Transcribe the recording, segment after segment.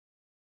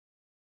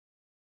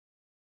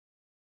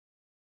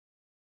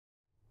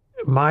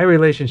my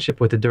relationship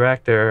with the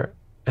director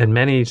and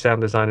many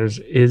sound designers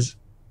is,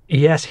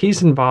 yes,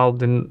 he's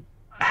involved in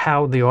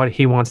how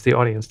he wants the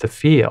audience to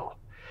feel.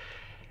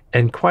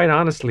 And quite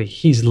honestly,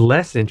 he's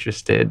less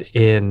interested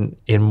in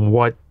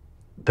what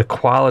the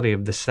quality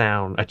of the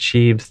sound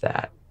achieves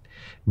that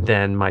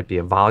than might be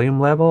a volume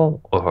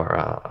level or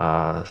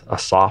a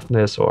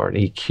softness or an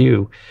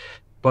EQ.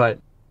 But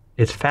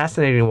it's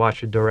fascinating to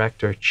watch a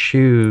director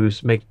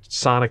make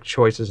sonic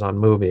choices on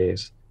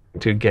movies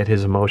to get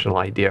his emotional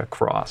idea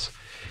across.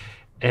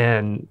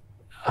 And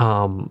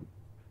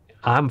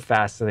I'm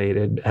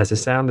fascinated as a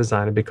sound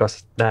designer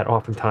because that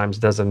oftentimes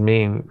doesn't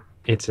mean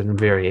it's a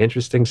very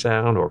interesting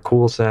sound or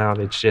cool sound.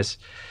 It's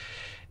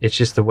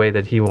just the way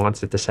that he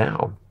wants it to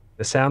sound.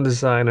 The sound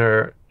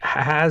designer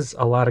has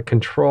a lot of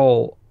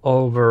control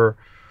over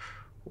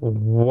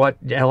what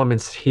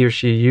elements he or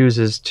she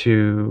uses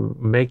to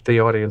make the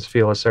audience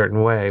feel a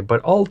certain way,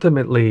 but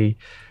ultimately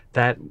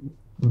that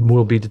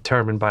will be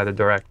determined by the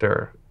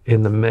director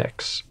in the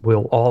mix.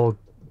 We'll all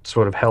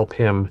sort of help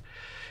him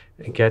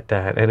get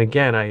that. And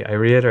again, I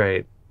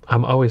reiterate,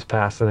 I'm always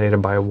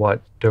fascinated by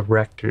what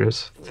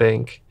directors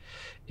think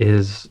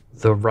is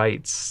the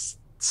right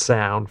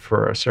sound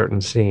for a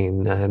certain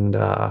scene. And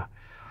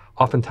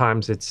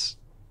oftentimes it's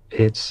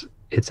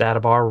out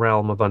of our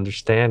realm of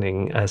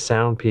understanding as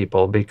sound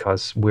people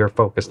because we're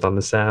focused on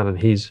the sound and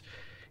he's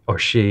or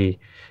she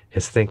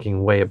is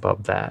thinking way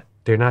above that.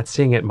 They're not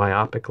seeing it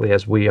myopically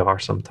as we are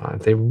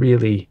sometimes. They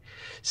really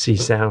see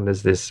sound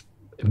as this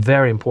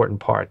very important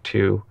part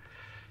to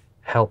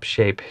help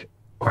shape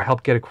or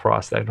help get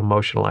across that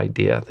emotional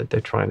idea that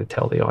they're trying to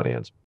tell the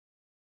audience.